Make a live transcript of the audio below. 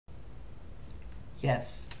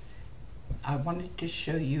Yes, I wanted to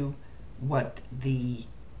show you what the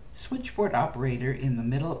switchboard operator in the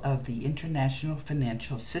middle of the international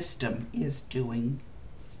financial system is doing.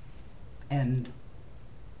 And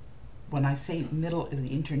when I say middle of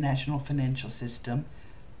the international financial system,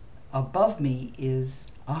 above me is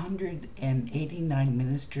 189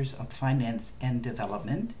 ministers of finance and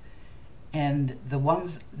development, and the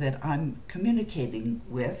ones that I'm communicating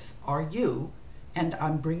with are you, and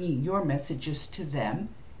I'm bringing your messages to them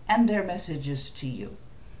and their messages to you.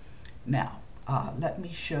 Now, let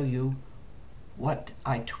me show you what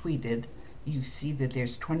I tweeted. You see that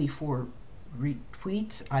there's 24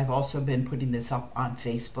 retweets. I've also been putting this up on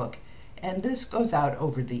Facebook, and this goes out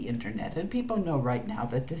over the internet, and people know right now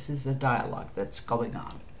that this is a dialogue that's going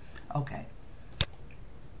on. Okay.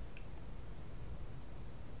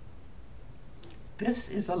 This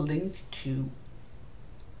is a link to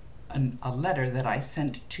a letter that I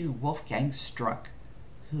sent to Wolfgang Struck,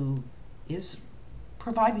 who is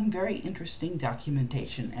providing very interesting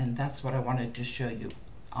documentation, and that's what I wanted to show you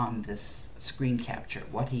on this screen capture,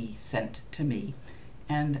 what he sent to me.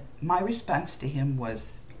 And my response to him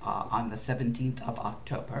was on the 17th of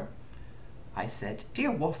October. I said,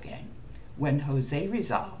 "Dear Wolfgang, when Jose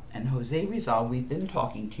Rizal," and Jose Rizal, we've been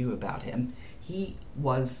talking to you about him, he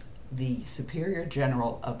was the Superior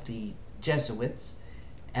General of the Jesuits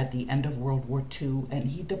at the end of World War II, and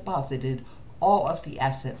he deposited all of the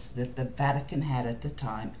assets that the Vatican had at the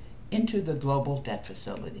time into the Global Debt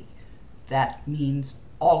Facility. That means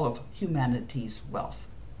all of humanity's wealth,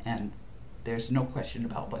 and there's no question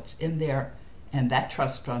about what's in there, and that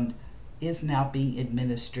trust fund is now being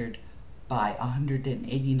administered by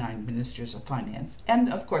 189 ministers of finance,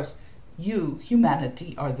 and of course you,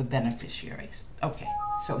 humanity, are the beneficiaries. Okay,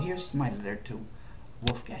 so here's my letter to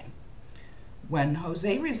Wolfgang. When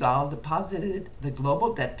Jose Rizal deposited the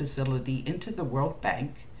Global Debt Facility into the World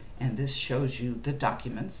Bank, and this shows you the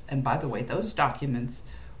documents, and by the way, those documents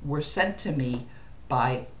were sent to me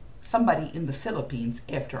by somebody in the Philippines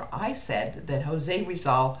after I said that Jose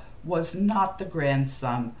Rizal was not the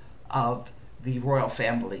grandson of the royal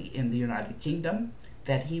family in the United Kingdom,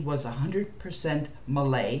 that he was 100%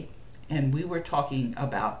 Malay, and we were talking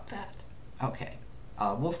about that. Okay,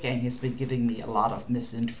 Wolfgang has been giving me a lot of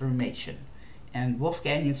misinformation. And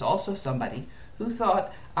Wolfgang is also somebody who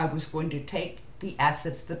thought I was going to take the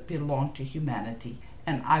assets that belong to humanity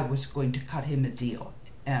and I was going to cut him a deal.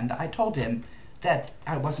 And I told him that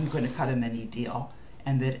I wasn't going to cut him any deal,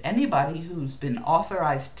 and that anybody who's been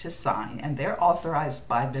authorized to sign, and they're authorized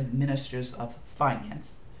by the ministers of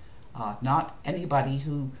finance, not anybody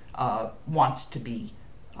who wants to be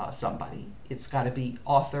somebody. It's got to be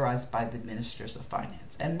authorized by the ministers of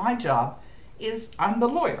finance. And my job is, I'm the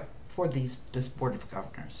lawyer for this Board of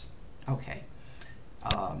Governors. Okay,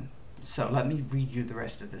 so let me read you the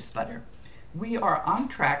rest of this letter. We are on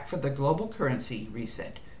track for the global currency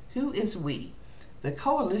reset. Who is we? The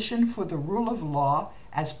Coalition for the Rule of Law,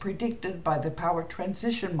 as predicted by the power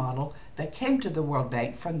transition model that came to the World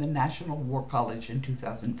Bank from the National War College in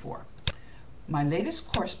 2004. My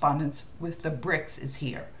latest correspondence with the BRICS is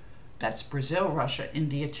here. That's Brazil, Russia,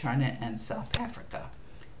 India, China, and South Africa.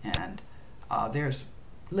 And there's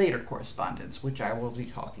later correspondence, which I will be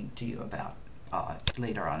talking to you about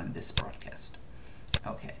later on in this broadcast.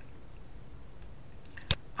 Okay.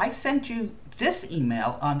 I sent you this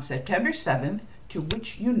email on September 7th, to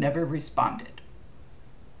which you never responded.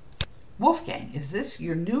 Wolfgang, is this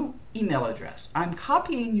your new email address? I'm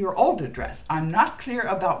copying your old address. I'm not clear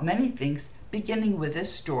about many things, beginning with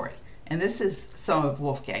this story. And this is some of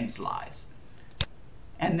Wolfgang's lies.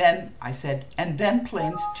 And then I said, and then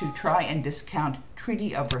plans to try and discount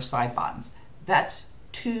Treaty of Versailles bonds. That's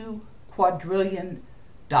 $2 quadrillion,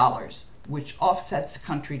 which offsets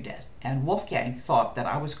country debt. And Wolfgang thought that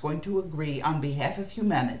I was going to agree on behalf of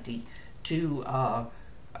humanity to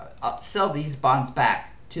sell these bonds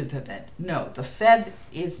back to the Fed. No, the Fed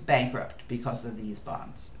is bankrupt because of these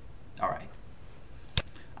bonds. All right.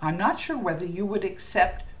 I'm not sure whether you would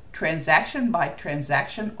accept transaction by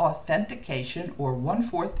transaction authentication or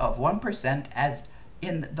 1/4 of 1% as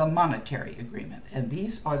in the monetary agreement. And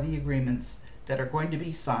these are the agreements that are going to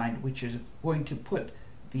be signed, which is going to put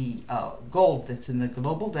the gold that's in the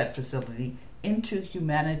Global Debt Facility into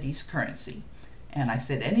humanity's currency. And I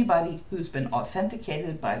said anybody who's been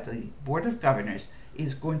authenticated by the Board of Governors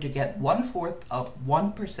is going to get 1/4 of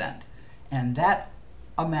 1%. And that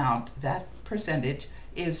amount, that percentage,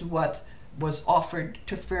 is what was offered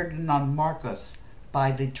to Ferdinand Marcos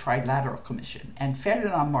by the Trilateral Commission. And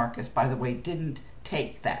Ferdinand Marcos, by the way, didn't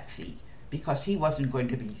take that fee because he wasn't going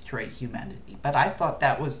to betray humanity. But I thought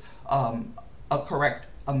that was a correct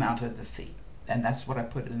amount of the fee. and that's what I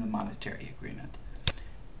put in the monetary agreement.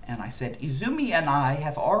 And I said, Izumi and I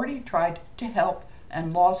have already tried to help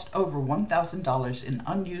and lost over $1,000 in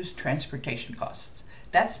unused transportation costs.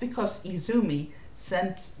 That's because Izumi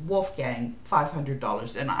sent Wolfgang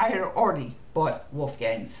 $500, and I had already bought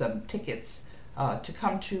Wolfgang some tickets to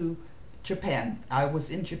come to Japan. I was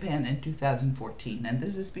in Japan in 2014, and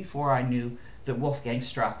this is before I knew that Wolfgang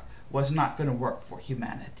Struck was not going to work for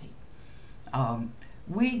humanity.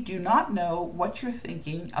 We do not know what you're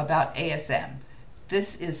thinking about ASM.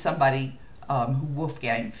 This is somebody who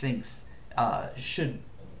Wolfgang thinks should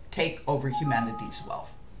take over humanity's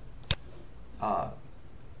wealth.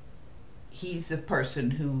 He's a person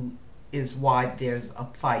who is why there's a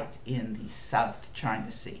fight in the South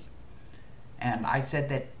China Sea. And I said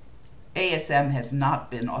that ASM has not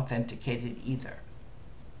been authenticated either.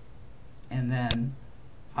 And then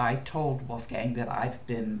I told Wolfgang that I've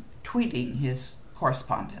been tweeting his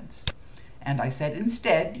correspondence. And I said,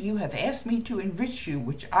 instead, you have asked me to enrich you,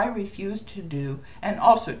 which I refused to do, and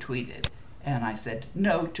also tweeted. And I said,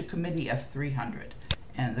 no to Committee of 300.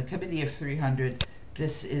 And the Committee of 300,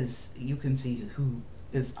 this is, you can see who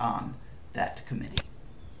is on that committee.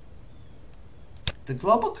 The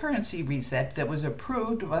global currency reset that was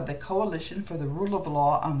approved by the Coalition for the Rule of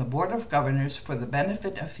Law on the Board of Governors for the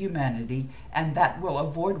benefit of humanity, and that will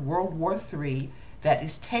avoid World War III, that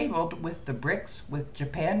is tabled with the BRICS, with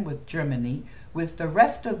Japan, with Germany, with the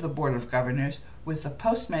rest of the Board of Governors, with the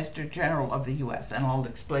Postmaster General of the U.S., and I'll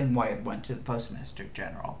explain why it went to the Postmaster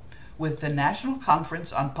General, with the National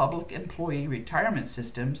Conference on Public Employee Retirement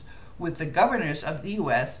Systems, with the governors of the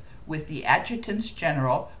U.S., with the adjutants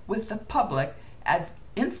general, with the public, as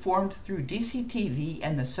informed through DCTV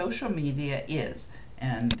and the social media is,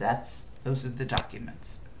 and those are the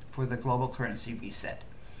documents for the global currency reset.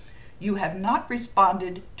 You have not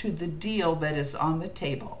responded to the deal that is on the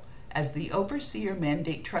table. As the overseer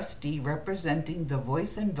mandate trustee representing the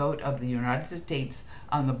voice and vote of the United States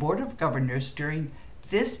on the Board of Governors during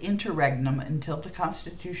this interregnum until the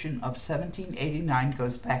Constitution of 1789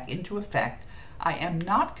 goes back into effect, I am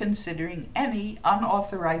not considering any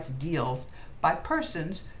unauthorized deals by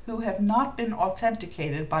persons who have not been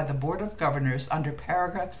authenticated by the Board of Governors under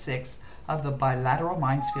paragraph 6 of the Bilateral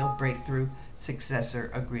Minefield Breakthrough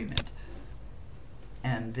Successor Agreement.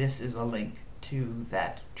 And this is a link to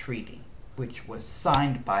that treaty, which was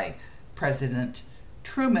signed by President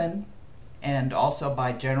Truman and also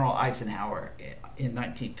by General Eisenhower in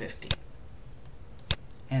 1950.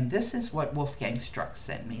 And this is what Wolfgang Struck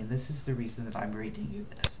sent me, and this is the reason that I'm reading you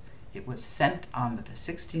this. It was sent on the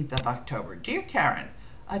 16th of October. Dear Karen,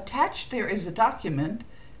 attached there is a document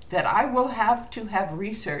that I will have to have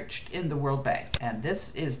researched in the World Bank, and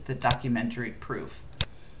this is the documentary proof.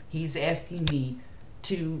 He's asking me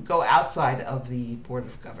to go outside of the Board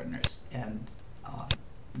of Governors and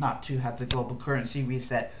not to have the global currency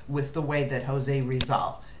reset with the way that Jose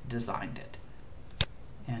Rizal designed it.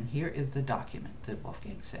 And here is the document that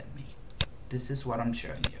Wolfgang sent me. This is what I'm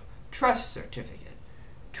showing you. Trust certificate.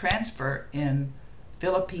 Transfer in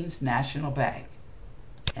Philippines National Bank.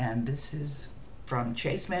 And this is from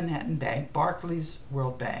Chase Manhattan Bank, Barclays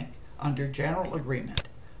World Bank, under general agreement.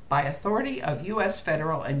 By authority of U.S.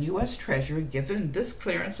 Federal and U.S. Treasury, given this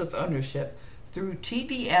clearance of ownership through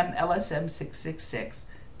TDM LSM 666,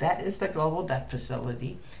 that is the Global Debt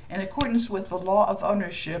Facility, in accordance with the Law of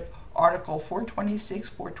Ownership, Article 426,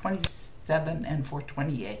 427, and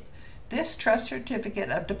 428. This trust certificate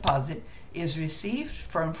of deposit is received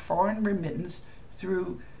from foreign remittance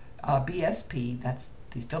through BSP, that's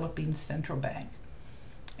the Philippines Central Bank,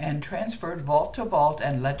 and transferred vault to vault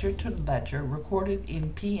and ledger to ledger, recorded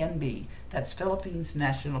in PNB, that's Philippines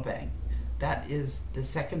National Bank. That is the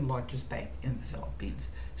second largest bank in the Philippines.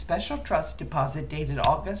 Special trust deposit dated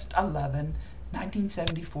August 11,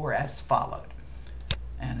 1974 as followed.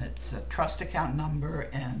 And it's a trust account number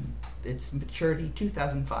and its maturity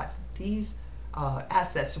 2005. These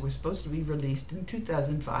assets were supposed to be released in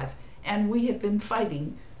 2005, and we have been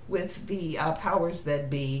fighting with the powers that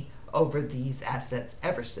be over these assets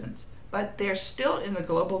ever since. But they're still in the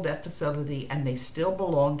global debt facility, and they still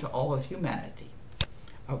belong to all of humanity.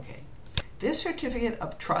 Okay. This certificate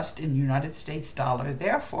of trust in United States dollar,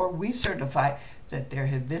 therefore we certify that there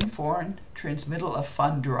have been foreign transmittal of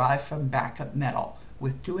fund derived from backup metal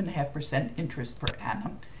with 2.5% interest per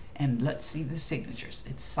annum. And let's see the signatures.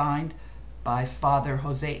 It's signed by Father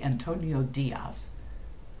Jose Antonio Diaz,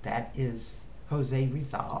 that is Jose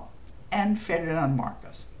Rizal, and Ferdinand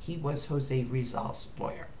Marcos. He was Jose Rizal's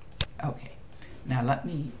lawyer. Okay, now let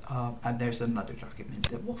me, there's another document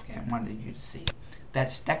that Wolfgang wanted you to see.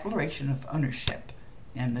 That's Declaration of Ownership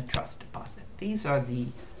and the Trust Deposit. These are the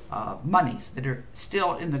monies that are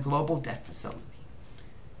still in the global debt facility.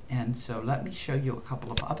 And so let me show you a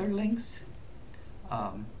couple of other links.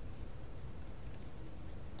 All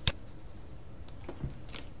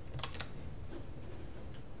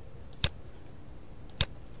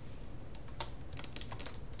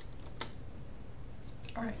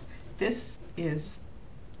right, this is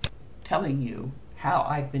telling you how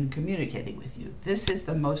I've been communicating with you. This is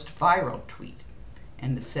the most viral tweet,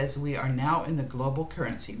 and it says we are now in the global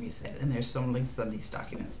currency reset, and there's some links on these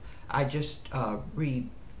documents. I just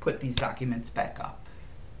put these documents back up,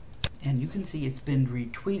 and you can see it's been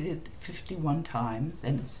retweeted 51 times,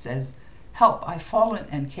 and it says, "Help, I've fallen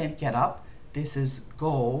and can't get up." This is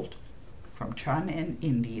gold from China and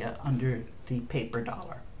India under the paper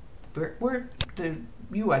dollar. Where the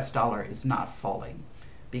US dollar is not falling,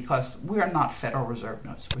 because we're not Federal Reserve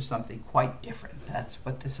notes. We're something quite different. That's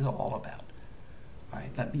what this is all about. All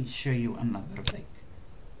right, let me show you another link.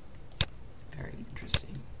 Very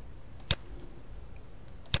interesting.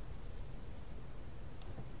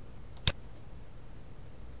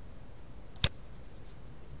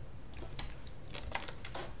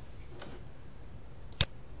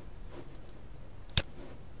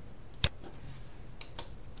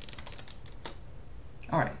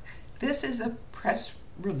 All right, this is a press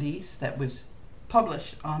release that was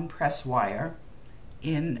published on PressWire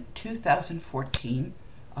in 2014.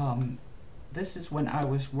 This is when I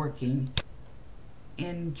was working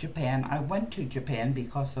in Japan. I went to Japan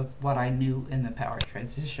because of what I knew in the power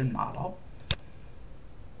transition model.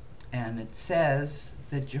 And it says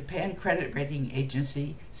the Japan Credit Rating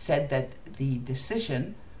Agency said that the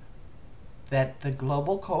decision that the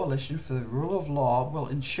Global Coalition for the Rule of Law will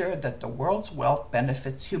ensure that the world's wealth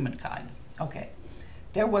benefits humankind. Okay,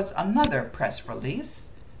 there was another press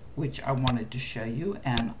release which I wanted to show you,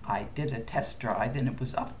 and I did a test drive, and it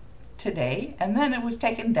was up today, and then it was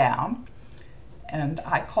taken down, and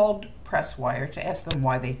I called PressWire to ask them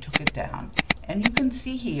why they took it down. And you can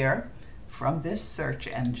see here from this search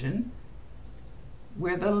engine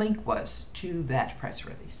where the link was to that press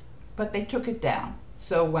release, but they took it down.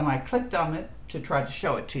 So when I clicked on it to try to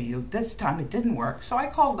show it to you, this time it didn't work. So I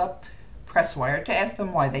called up PressWire to ask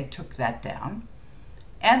them why they took that down,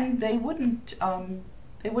 and they wouldn't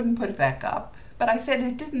put it back up. But I said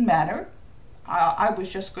it didn't matter. I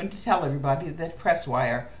was just going to tell everybody that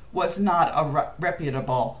PressWire was not a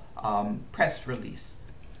reputable press release.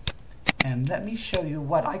 And let me show you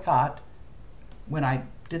what I got when I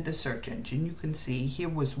did the search engine. You can see here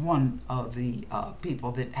was one of the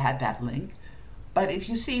people that had that link. But if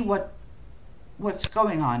you see what's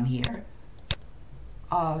going on here,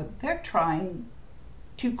 they're trying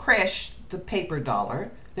to crash the paper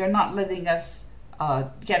dollar. They're not letting us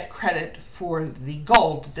get credit for the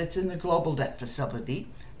gold that's in the global debt facility.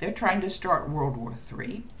 They're trying to start World War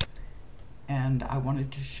III. And I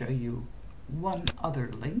wanted to show you one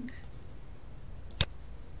other link.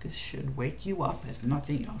 This should wake you up if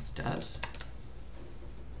nothing else does.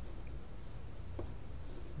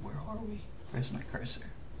 Where are we? Where's my cursor?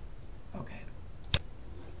 Okay.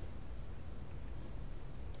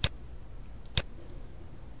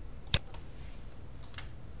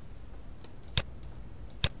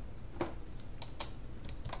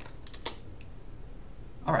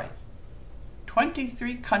 All right.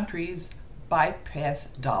 23 countries bypass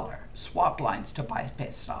dollar. Swap lines to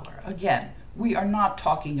bypass dollar. Again, we are not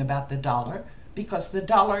talking about the dollar, because the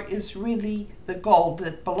dollar is really the gold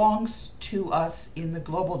that belongs to us in the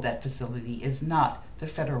global debt facility, is not the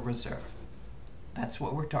Federal Reserve. That's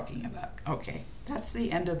what we're talking about. Okay, that's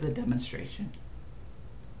the end of the demonstration.